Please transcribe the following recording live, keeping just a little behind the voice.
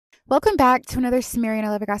Welcome back to another Samarian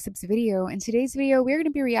I Love Gossips video. In today's video, we're going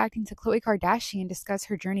to be reacting to Khloe Kardashian discuss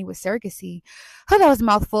her journey with surrogacy. Oh, that was a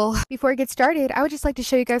mouthful. Before I get started, I would just like to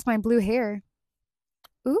show you guys my blue hair.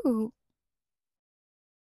 Ooh.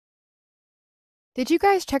 Did you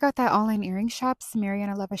guys check out that online earring shop,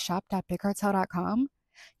 samarianilove.shop.bigcartel.com?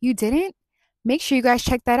 You didn't? Make sure you guys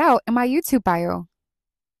check that out in my YouTube bio.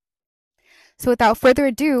 So without further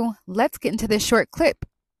ado, let's get into this short clip.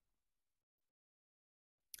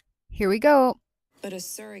 Here we go. But a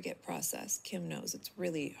surrogate process, Kim knows it's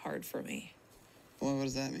really hard for me. Well, what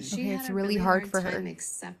does that mean? Okay, it's really hard for her.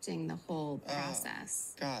 Accepting the whole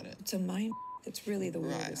process. Got it. It's a mind. It's really the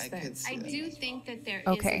weirdest thing. I do think that there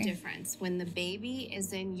is a difference. When the baby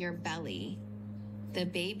is in your belly, the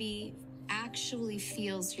baby actually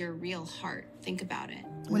feels your real heart. Think about it.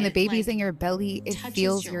 When the baby's in your belly, it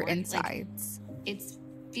feels your insides.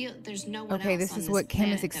 There's no one else. Okay, this is what Kim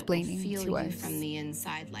is explaining to us. From the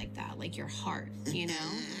inside like that, like your heart, you know?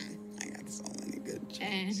 I got so many good jokes.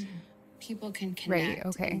 And people can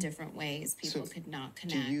connect in different ways. People could not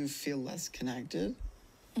connect. Do you feel less connected?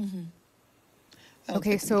 Mm-hmm.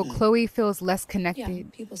 Okay, so Khloe feels less connected. Yeah,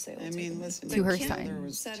 people say that. I mean, listen, to her Kim son.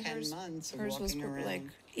 Was 10 months of hers was around. like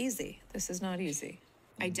easy. This is not easy.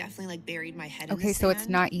 I definitely buried my head in the Okay, so it's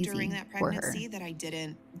sand not easy during that for her. pregnancy, that I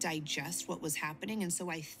didn't digest what was happening. And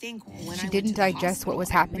so I think when She I didn't went to the digest what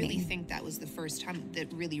was hospital, happening. I really think that was the first time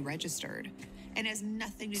that really registered. And has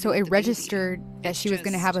nothing to do So with it the registered baby. that she was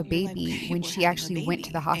going to have a You're like, baby okay, when we're she having a actually went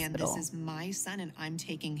to the baby, hospital. And this is my son, and I'm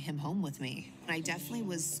taking him home with me. And I definitely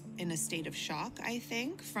was in a state of shock, I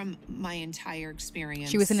think, from my entire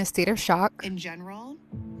experience. She was in a state of shock. In general.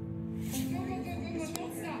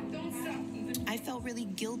 I felt really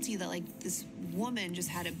guilty that like this woman just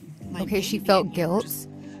had my Okay, she baby, felt and you're guilt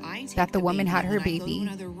that the woman had her and I go baby. to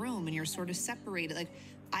another room and you're sort of separated. Like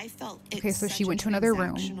I felt Okay, so she went to another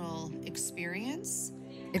room. Experience.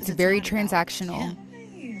 It's very transactional.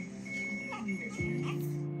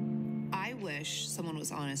 I wish someone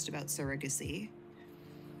was honest about surrogacy.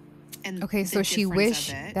 And okay, so she wished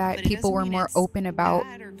that people were more open about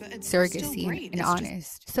surrogacy and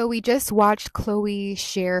honest. So we just watched Khloe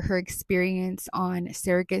share her experience on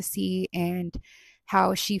surrogacy and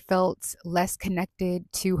how she felt less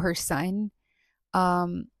connected to her son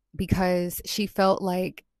because she felt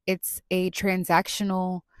like it's a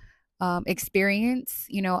transactional experience.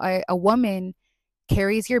 You know, a woman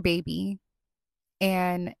carries your baby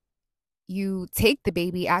and you take the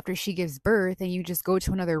baby after she gives birth and you just go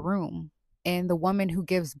to another room, and the woman who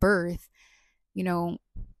gives birth, you know,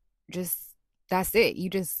 just that's it. You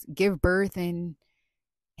just give birth and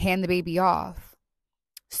hand the baby off.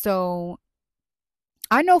 So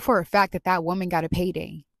I know for a fact that that woman got a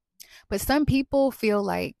payday, but some people feel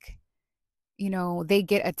like, you know, they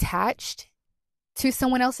get attached to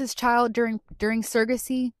someone else's child during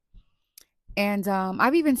surrogacy. And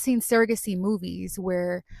I've even seen surrogacy movies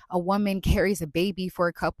where a woman carries a baby for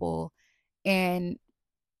a couple and,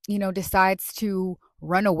 you know, decides to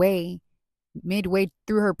run away midway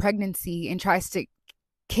through her pregnancy and tries to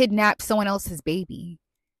kidnap someone else's baby.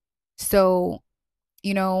 So,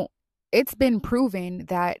 you know, it's been proven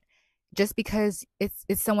that just because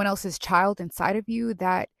it's someone else's child inside of you,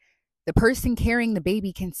 that the person carrying the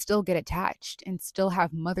baby can still get attached and still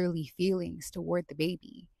have motherly feelings toward the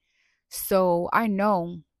baby. So I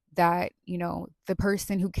know that, you know, the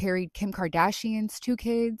person who carried Kim Kardashian's two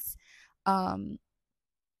kids, what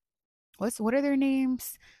are their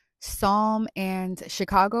names? Psalm and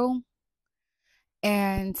Chicago.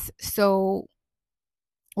 And so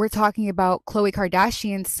we're talking about Khloe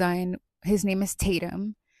Kardashian's son. His name is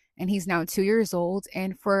Tatum, and he's now 2 years old.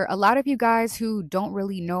 And for a lot of you guys who don't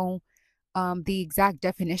really know the exact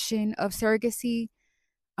definition of surrogacy,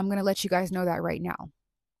 I'm going to let you guys know that right now.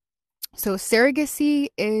 So surrogacy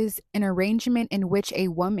is an arrangement in which a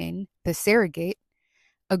woman, the surrogate,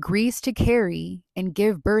 agrees to carry and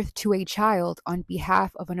give birth to a child on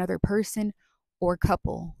behalf of another person or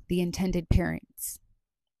couple, the intended parents.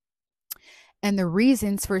 And the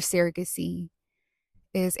reasons for surrogacy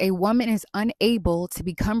is a woman is unable to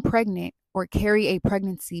become pregnant or carry a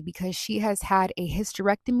pregnancy because she has had a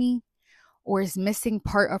hysterectomy or is missing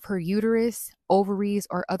part of her uterus, ovaries,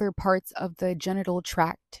 or other parts of the genital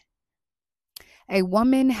tract. A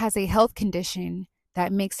woman has a health condition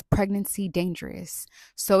that makes pregnancy dangerous.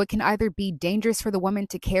 So it can either be dangerous for the woman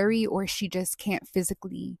to carry, or she just can't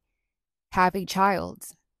physically have a child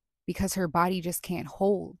because her body just can't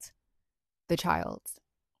hold the child.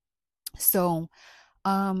 So,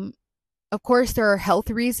 of course, there are health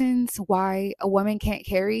reasons why a woman can't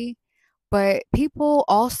carry, but people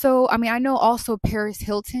also, I mean, I know also Paris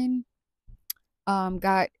Hilton,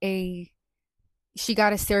 got a she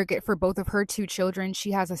got a surrogate for both of her two children.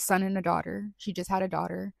 She has a son and a daughter. She just had a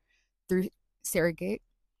daughter through surrogate.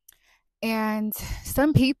 And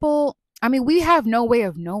some people, I mean, we have no way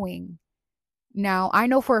of knowing. Now, I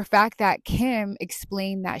know for a fact that Kim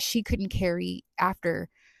explained that she couldn't carry after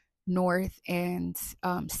North and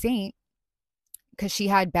Saint because she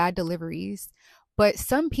had bad deliveries. But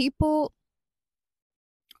some people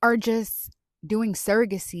are just doing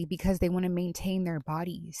surrogacy because they want to maintain their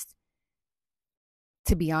bodies,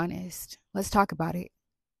 to be honest. Let's talk about it.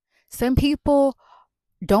 Some people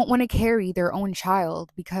don't want to carry their own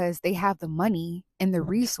child because they have the money and the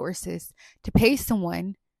resources to pay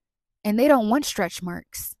someone, and they don't want stretch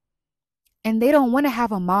marks, and they don't want to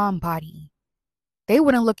have a mom body. They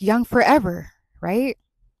want to look young forever, right?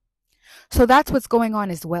 So that's what's going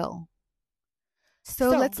on as well.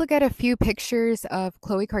 So let's look at a few pictures of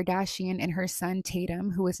Khloe Kardashian and her son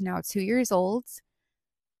Tatum, who is now 2 years old.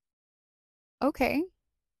 Okay,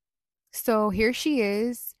 so here she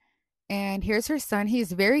is, and here's her son.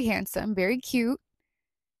 He's very handsome, very cute.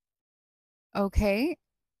 Okay,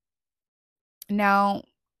 now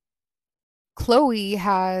Khloe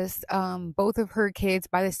has both of her kids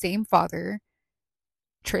by the same father,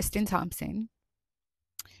 Tristan Thompson.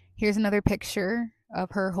 Here's another picture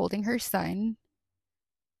of her holding her son.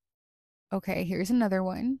 Okay, here's another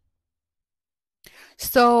one.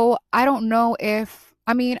 So I don't know if,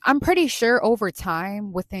 I mean, I'm pretty sure over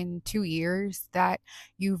time, within 2 years, that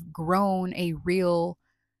you've grown a real,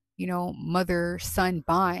 mother son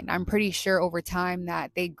bond. I'm pretty sure over time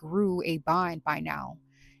that they grew a bond by now.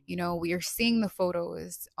 We are seeing the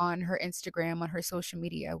photos on her Instagram, on her social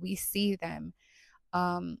media. We see them.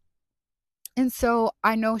 Um, and so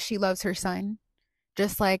I know she loves her son,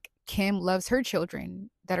 just like Kim loves her children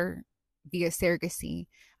that are via surrogacy.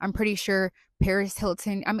 I'm pretty sure Paris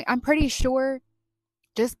Hilton, I mean, I'm pretty sure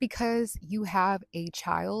just because you have a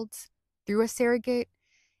child through a surrogate,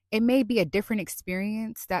 it may be a different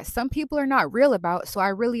experience that some people are not real about. So I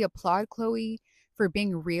really applaud Khloe for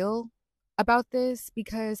being real about this,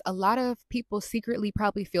 because a lot of people secretly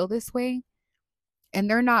probably feel this way and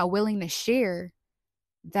they're not willing to share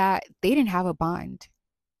that they didn't have a bond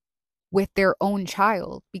with their own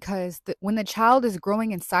child, because when the child is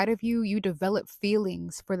growing inside of you, you develop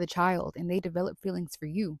feelings for the child and they develop feelings for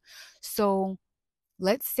you. So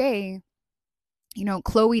let's say,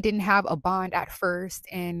 Khloe didn't have a bond at first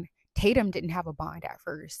and Tatum didn't have a bond at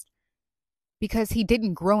first because he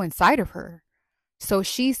didn't grow inside of her. So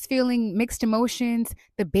she's feeling mixed emotions.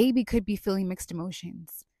 The baby could be feeling mixed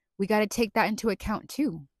emotions. We got to take that into account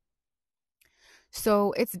too.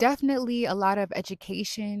 So it's definitely a lot of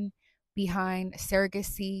education behind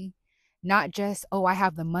surrogacy, not just, oh, I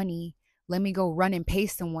have the money. Let me go run and pay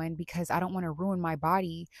someone because I don't want to ruin my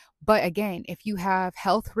body. But again, if you have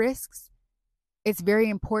health risks, it's very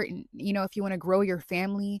important, if you want to grow your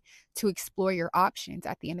family, to explore your options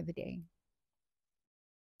at the end of the day.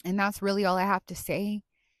 And that's really all I have to say.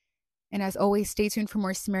 And as always, stay tuned for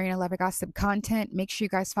more Sumerian Aleva gossip content. Make sure you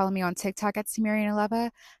guys follow me on TikTok at Sumerian Aleva.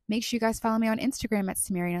 Make sure you guys follow me on Instagram at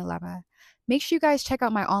Sumerian Aleva. Make sure you guys check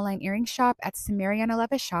out my online earring shop at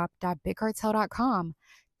SumerianAlevashop.bigcartel.com.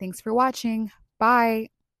 Thanks for watching. Bye.